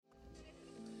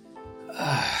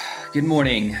Good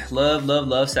morning.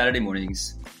 Love Saturday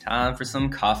mornings. Time for some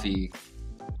coffee.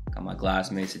 Got my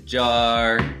glass mason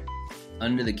jar.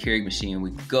 Under the Keurig machine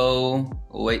we go.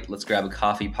 Oh, wait, let's grab a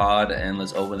coffee pod and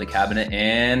let's open the cabinet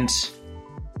and...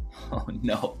 Oh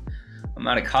no, I'm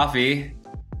out of coffee.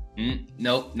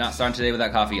 Nope, not starting today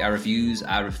without coffee. I refuse.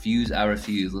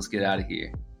 Let's get out of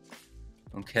here.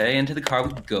 Okay, into the car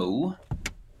we go.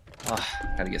 Oh,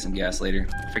 gotta get some gas later.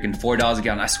 Freaking $4 a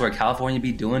gallon. I swear, California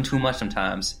be doing too much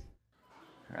sometimes.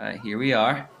 All right, here we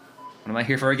are. What am I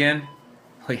here for again?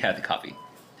 Oh yeah, the coffee.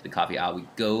 To the coffee aisle we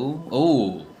go.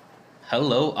 Oh,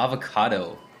 hello,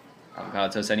 avocado.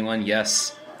 Avocado toast, anyone?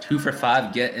 Yes. 2 for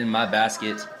 $5. Get in my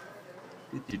basket.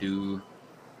 Do.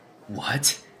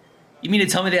 What? You mean to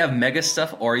tell me they have mega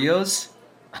stuffed Oreos?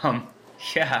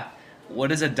 Yeah.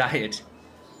 What is a diet?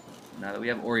 Now that we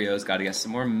have Oreos, gotta get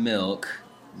some more milk.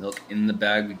 Milk in the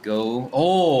bag we go.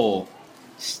 Oh,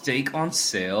 steak on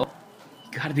sale.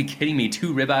 You gotta be kidding me.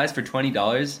 2 ribeyes for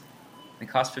 $20? They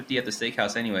cost $50 at the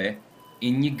steakhouse anyway.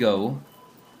 In you go.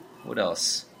 What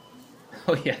else?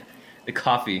 Oh yeah, the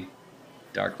coffee.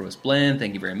 Dark roast blend,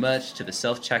 thank you very much. To the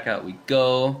self-checkout we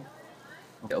go.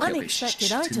 Okay.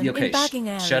 Unexpected item in bagging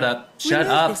area. Shut up.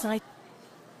 What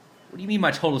do you mean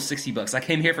my total is $60? I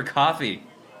came here for coffee.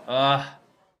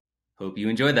 Hope you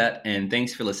enjoyed that, and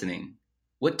thanks for listening.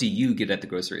 What do you get at the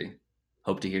grocery?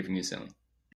 Hope to hear from you soon.